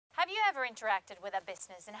ever interacted with a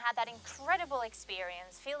business and had that incredible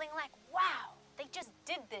experience, feeling like, wow, they just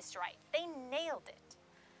did this right, they nailed it?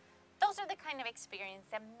 Those are the kind of experience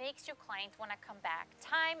that makes your client want to come back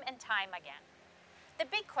time and time again. The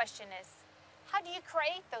big question is, how do you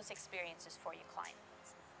create those experiences for your clients?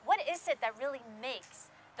 What is it that really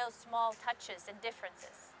makes those small touches and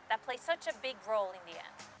differences that play such a big role in the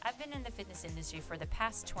end? I've been in the fitness industry for the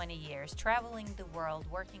past 20 years, traveling the world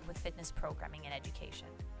working with fitness programming and education.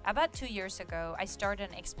 About 2 years ago, I started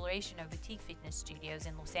an exploration of boutique fitness studios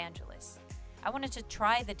in Los Angeles. I wanted to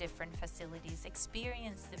try the different facilities,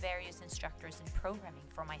 experience the various instructors and programming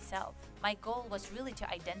for myself. My goal was really to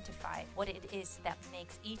identify what it is that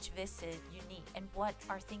makes each visit unique and what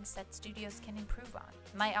are things that studios can improve on.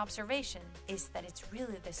 My observation is that it's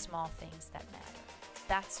really the small things that matter.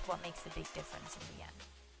 That's what makes the big difference in the end.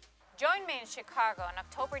 Join me in Chicago on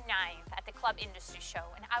October 9th at the Club Industry Show,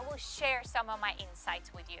 and I will share some of my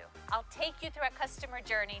insights with you. I'll take you through a customer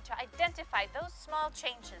journey to identify those small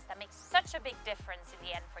changes that make such a big difference in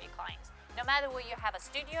the end for your clients, no matter whether you have a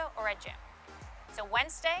studio or a gym. So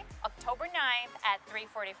Wednesday, October 9th at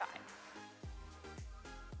 3:45.